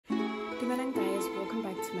Dumelang guys, welcome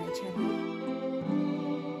back to my channel.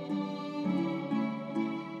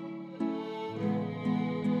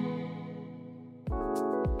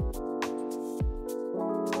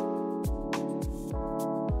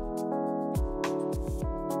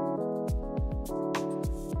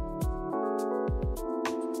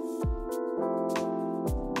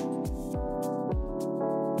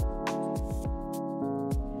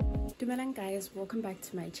 Dumelang guys, welcome back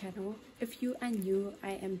to my channel. If you are new,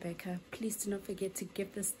 I am Becca. Please do not forget to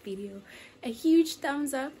give this video a huge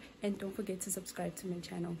thumbs up and don't forget to subscribe to my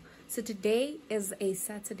channel. So today is a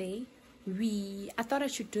Saturday. I thought I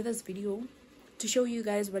should do this video to show you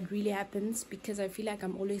guys what really happens, because I feel like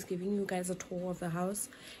I'm always giving you guys a tour of the house,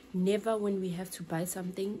 never when we have to buy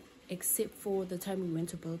something, except for the time we went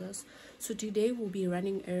to Builders. So today we'll be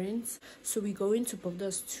running errands. So we go into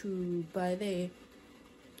Builders to buy the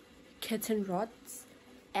curtain rods,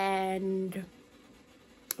 and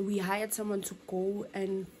we hired someone to go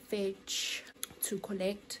and fetch, to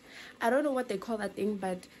collect, I don't know what they call that thing,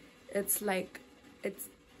 but it's like it's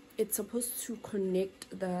supposed to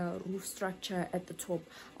connect the roof structure at the top.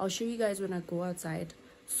 I'll show you guys when I go outside.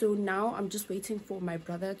 So now I'm just waiting for my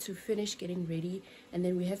brother to finish getting ready, and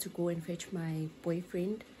then we have to go and fetch my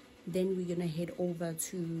boyfriend. Then we're gonna head over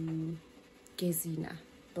to Gezina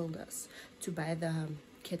Builders to buy the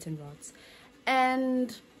curtain rods.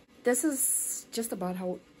 And this is just about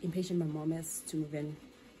how impatient my mom is to move in,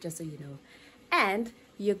 just so you know. And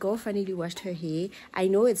your girl finally washed her hair. I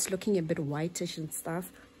know it's looking a bit whitish and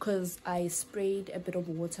stuff because I sprayed a bit of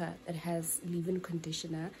water that has leave-in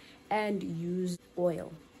conditioner and used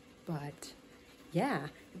oil. But yeah,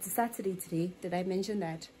 it's a Saturday today. Did I mention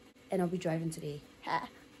that? And I'll be driving today.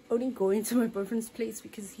 Only going to my boyfriend's place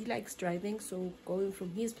because he likes driving, so going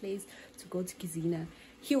from his place to go to Gezina,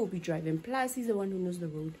 he will be driving. Plus he's the one who knows the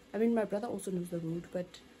road. I mean, my brother also knows the road,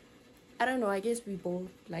 but I don't know, I guess we both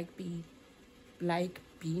like being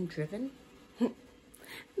driven.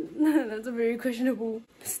 That's a very questionable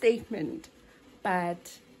statement,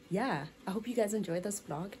 but yeah, I hope you guys enjoyed this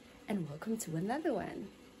vlog and welcome to another one.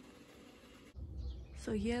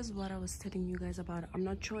 So here's what I was telling you guys about. I'm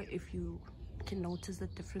not sure if you can notice the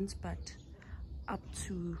difference, but up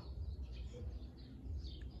to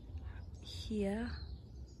here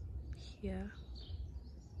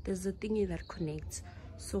there's a thingy that connects.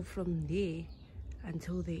 So from there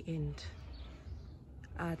until the end,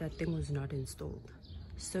 that thing was not installed.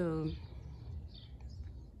 So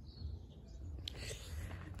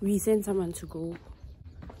we sent someone to go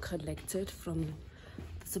collect it from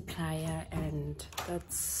the supplier, and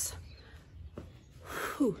that's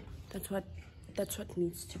what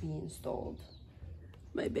needs to be installed.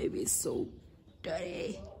 My baby is so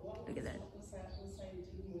dirty. Look at that.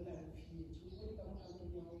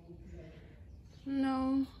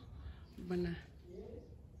 No.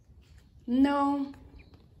 No.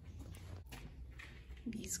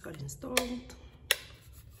 These got installed.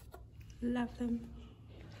 Love them.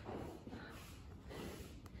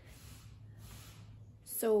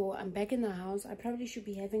 So I'm back in the house. I probably should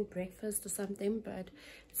be having breakfast or something, but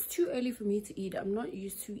it's too early for me to eat. I'm not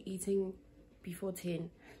used to eating before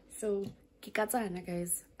 10. So kikatsana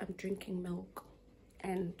guys, I'm drinking milk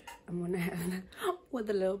and I'm gonna have that with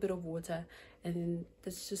a little bit of water, and then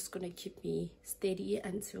that's just gonna keep me steady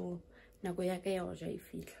until nagoya ka ya hoja e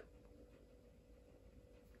fihla.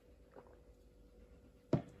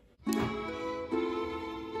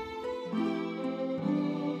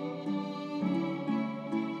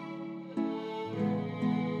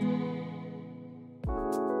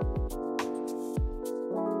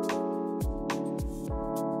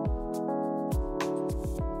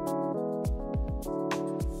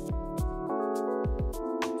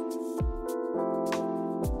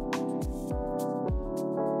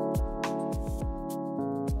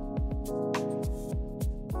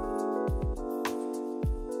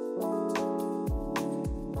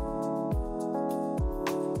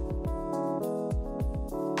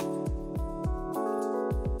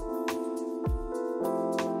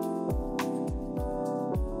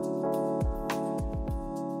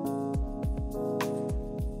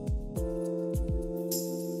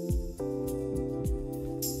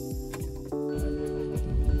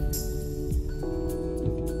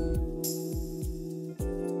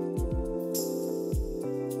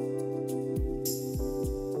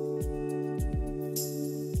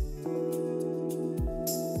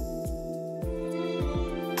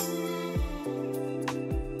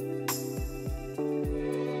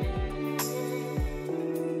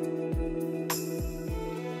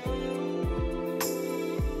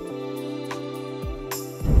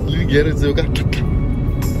 Get it, so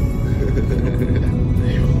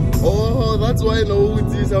oh. that's why no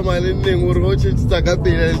this am learning or watch it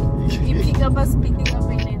takapela. You pick up a speaking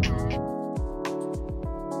up in it.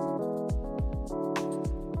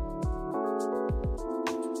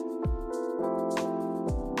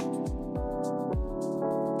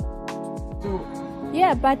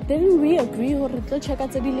 Yeah, but didn't we agree or to check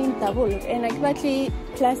out the building double and like actually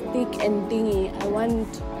plastic and thingy? I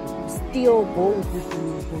want steel both.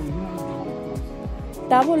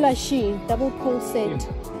 Double ashi, double pole set.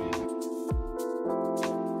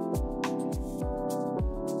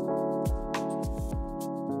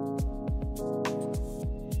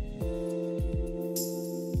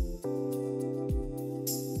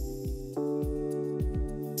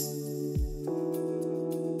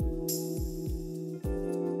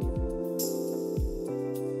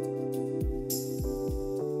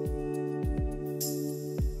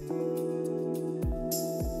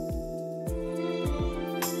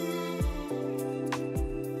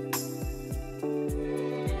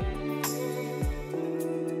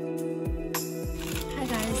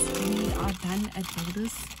 At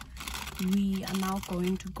Vegas, we are now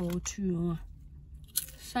going to go to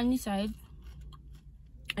Sunnyside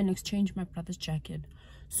and exchange my brother's jacket.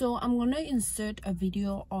 So I'm gonna insert a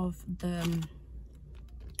video of the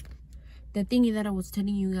thingy that I was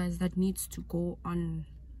telling you guys that needs to go on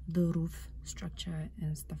the roof structure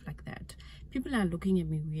and stuff like that. People are looking at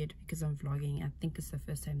me weird because I'm vlogging. I think it's the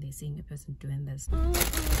first time they're seeing a person doing this.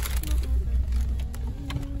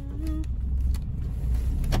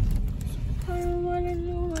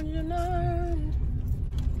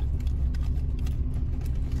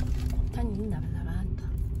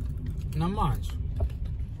 Namanje.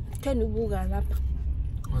 Can you buga lapha?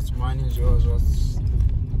 What's mine is yours?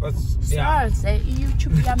 What's yeah? Say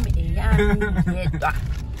YouTube yami yedwa.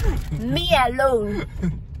 Me alone.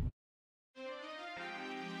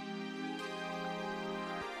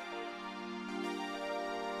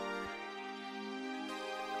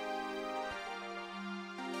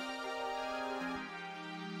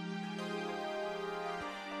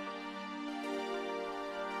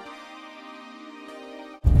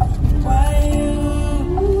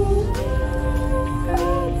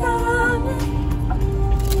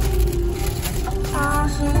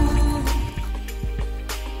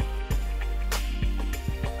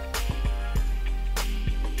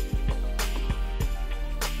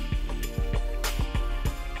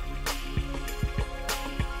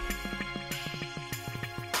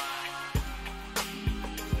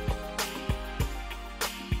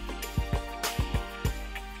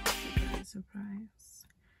 Surprise.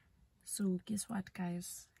 So guess what,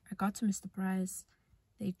 guys? I got to Mr. Price.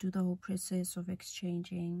 They do the whole process of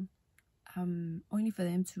exchanging, only for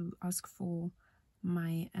them to ask for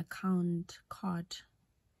my account card,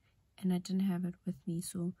 and I didn't have it with me,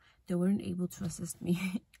 so they weren't able to assist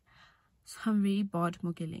me. So I'm very bored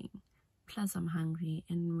mogeling. Plus I'm hungry,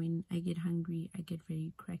 and when I get hungry I get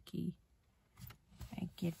very cracky. I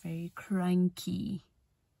get very cranky,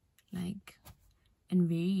 like, and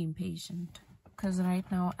very impatient. Because right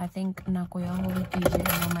now I think nako ya holiday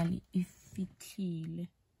normally ifitlile.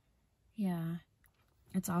 Yeah,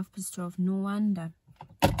 it's 12:30. No wonder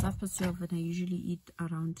it's 12:30, and I usually eat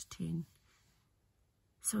around 10.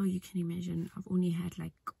 So you can imagine I've only had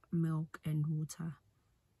like milk and water.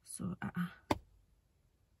 So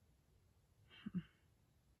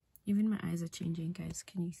even my eyes are changing, guys.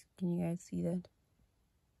 Can you guys see that?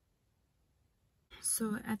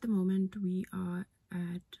 So at the moment we are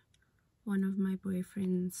at one of my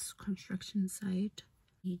boyfriend's construction site.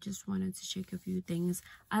 He just wanted to check a few things.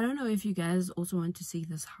 I don't know if you guys also want to see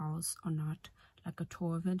this house or not, like a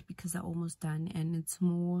tour of it, because they're almost done and it's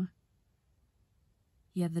more,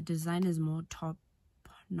 yeah, the design is more top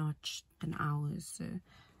notch than ours. So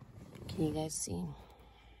can you guys see?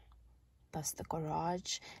 That's the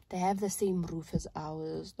garage. They have the same roof as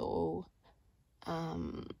ours though.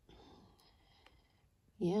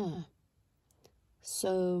 Yeah,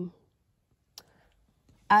 so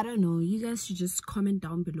I don't know, you guys should just comment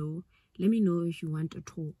down below. Let me know if you want a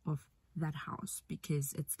tour of that house,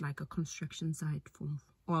 because it's like a construction site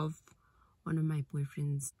of one of my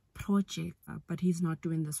boyfriend's project, but he's not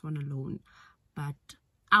doing this one alone, but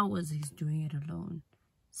ours he's doing it alone.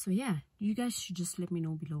 So yeah, you guys should just let me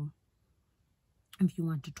know below if you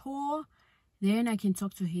want a tour. Then I can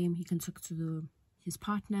talk to him, he can talk to his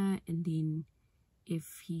partner, and then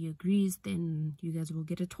if he agrees, then you guys will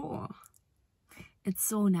get a tour. It's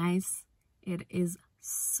so nice. It is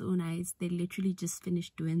so nice. They literally just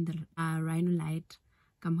finished doing the rhino light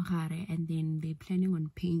kamagare, and then they're planning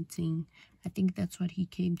on painting. I think that's what he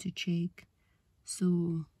came to check.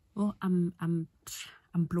 So I'm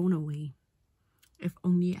blown away. If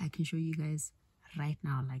only I can show you guys right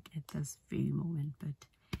now, like at this very moment. But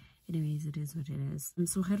anyways, it is what it is. And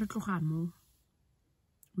so we're gonna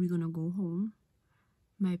go home.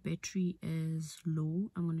 My battery is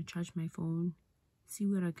low. I'm gonna charge my phone, see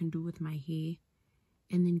what I can do with my hair,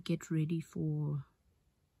 and then get ready for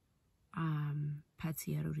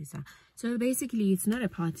party at Rorisang. So basically it's not a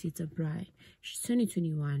party, it's a braai. She's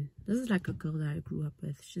 21. This is like a girl that I grew up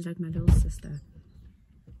with. She's like my little sister.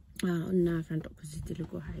 Front opposite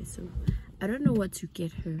local high. So I don't know what to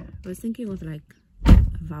get her. I was thinking of like a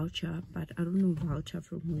voucher, but I don't know voucher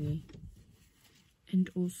from where. And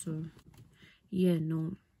also, yeah,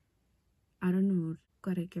 no, I don't know.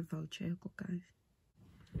 Gotta get voucher, guys.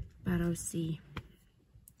 But I'll see.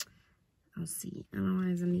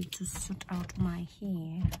 Otherwise I need to sort out my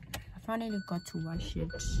hair. I finally got to wash it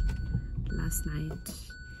last night.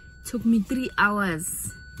 Took me 3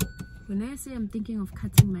 hours. When I say I'm thinking of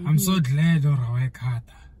cutting my hair, I'm so glad you're a cut.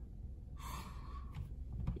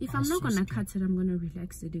 If I'm not gonna cut it, I'm gonna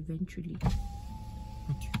relax it eventually.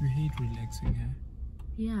 But you hate relaxing hair.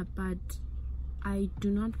 Yeah, but I do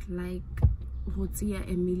not like Hotia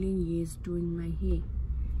a million years doing my hair.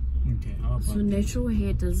 Okay, how about so natural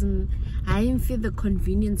hair doesn't, I didn't feel the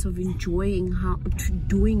convenience of enjoying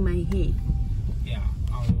doing my hair. Yeah,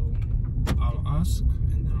 I'll ask,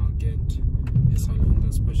 and then I'll get a salon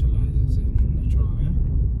that specializes in natural hair,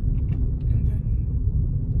 and then.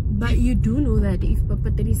 But you do know that if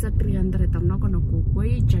Papa Teresa 300, I'm not gonna go. Where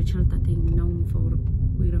you judge that thing now for?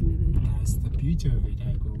 Wait a minute. That's the beauty of it.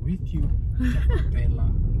 I go with you,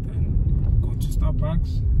 Mojapelo, then go to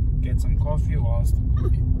Starbucks, get some coffee whilst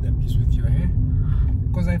the piece with your hair.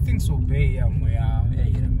 Because I think so.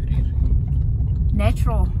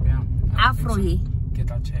 Natural. Yeah. Afro. So.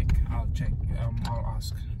 I'll check. I'll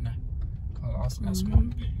ask. Nah. I'll ask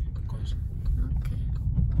mom because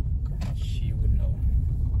she would know.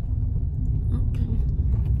 Okay.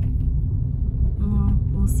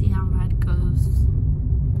 We'll see how that goes.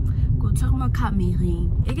 Go talk my camera.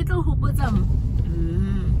 I get a hoop with them.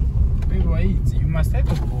 Wait, you must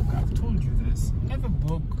have a book. I've told you this. Have a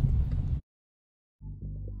book.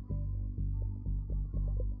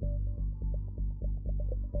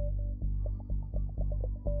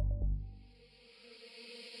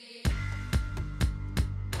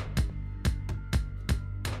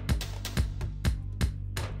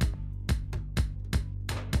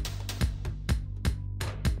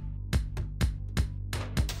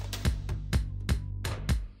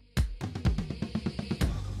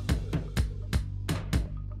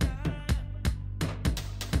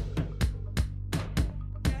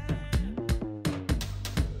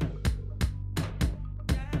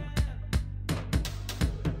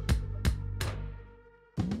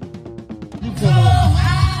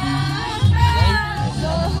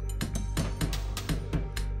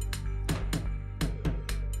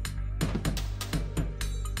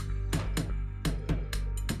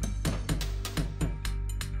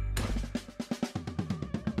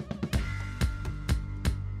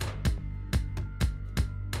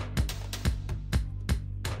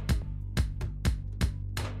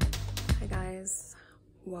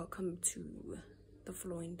 Welcome to the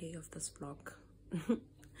following day of this vlog.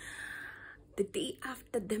 The day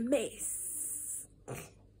after the mess.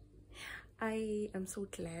 I am so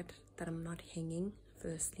glad that I'm not hanging,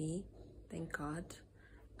 firstly, thank God.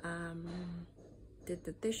 Did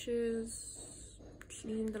the dishes,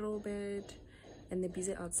 cleaned a little bit, and they're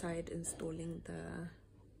busy outside installing the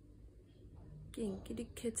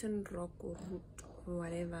kitten rock or root or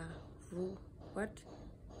whatever. What?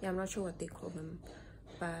 Yeah, I'm not sure what they call them,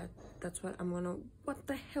 but that's what I'm gonna, what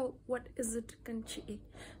the hell, what is it, Kanchi?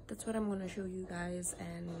 That's what I'm gonna show you guys,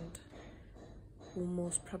 and we'll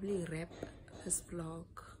most probably wrap this vlog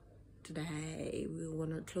today. We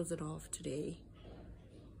want to close it off today,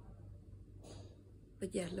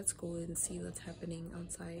 but yeah, let's go and see what's happening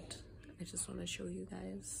outside. I just want to show you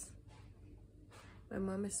guys. My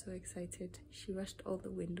mom is so excited. She washed all the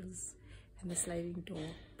windows and the sliding door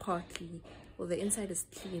partly. Well, the inside is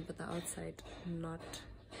clean, but the outside not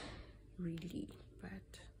really.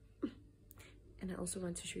 But and I also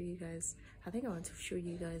want to show you guys, I think I want to show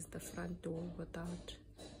you guys the front door without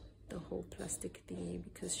the whole plastic thingy,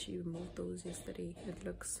 because she removed those yesterday. It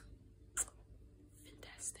looks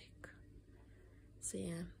fantastic. So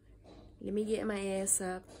yeah, let me get my ass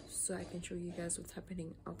up so I can show you guys what's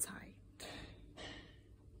happening outside.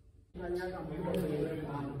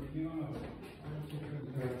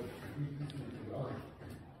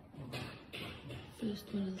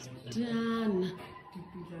 First one is done.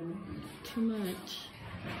 Too much.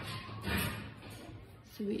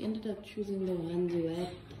 So we ended up choosing the ones with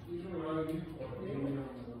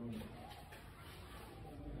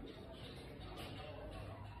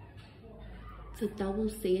It's a double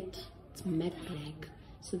set. It's matte black.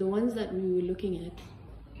 So the ones that we were looking at.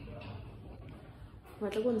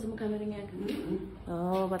 What are some coming at?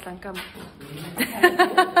 Oh, but I'm coming.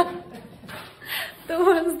 The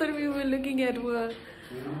ones that we were looking at were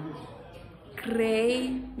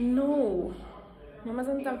gray. No. The ones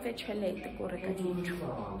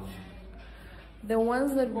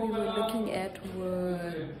that we were looking at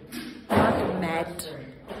were not matte,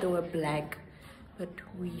 but they were black. But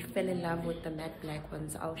we fell in love with the matte black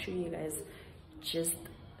ones. I'll show you guys just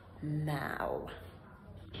now.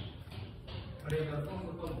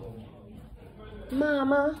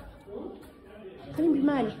 Mama, come be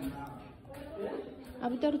mal.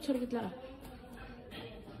 I'll be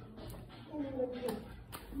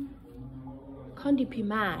Can't be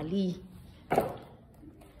mali.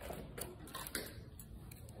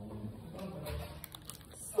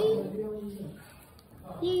 See?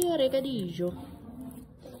 Yeah, regadillo.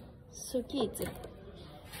 So cute.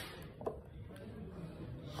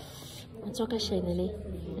 I took a shiny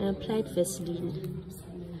and applied Vaseline.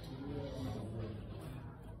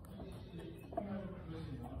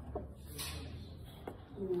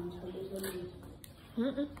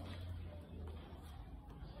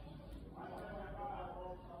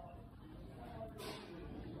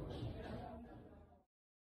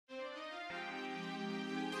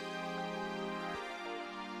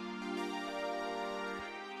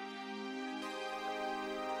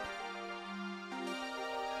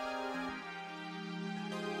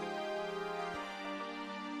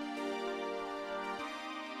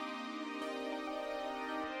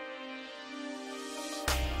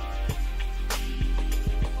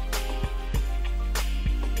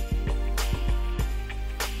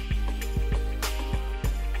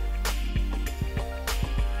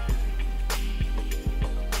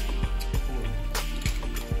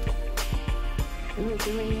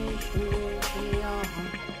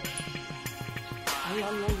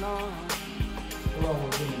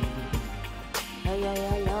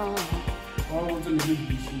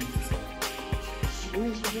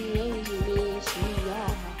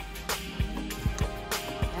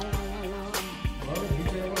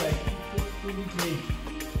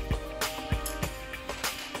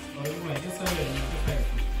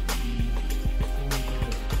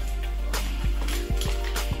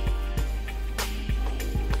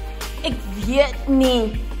 Ik weet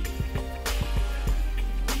niet.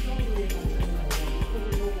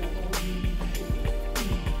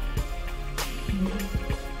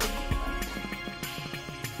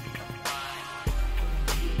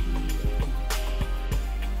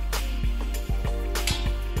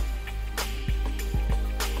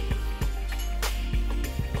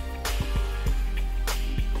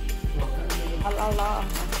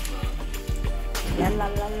 La la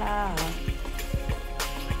la la.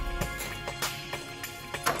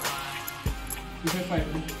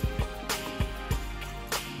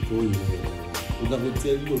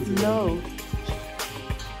 No.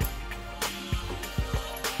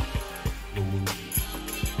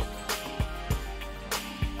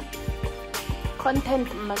 Content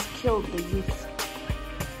must kill the youth.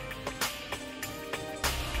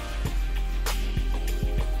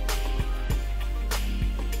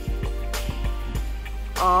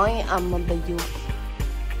 I am the youth.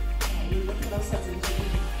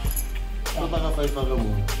 Apa ka 5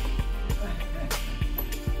 mo?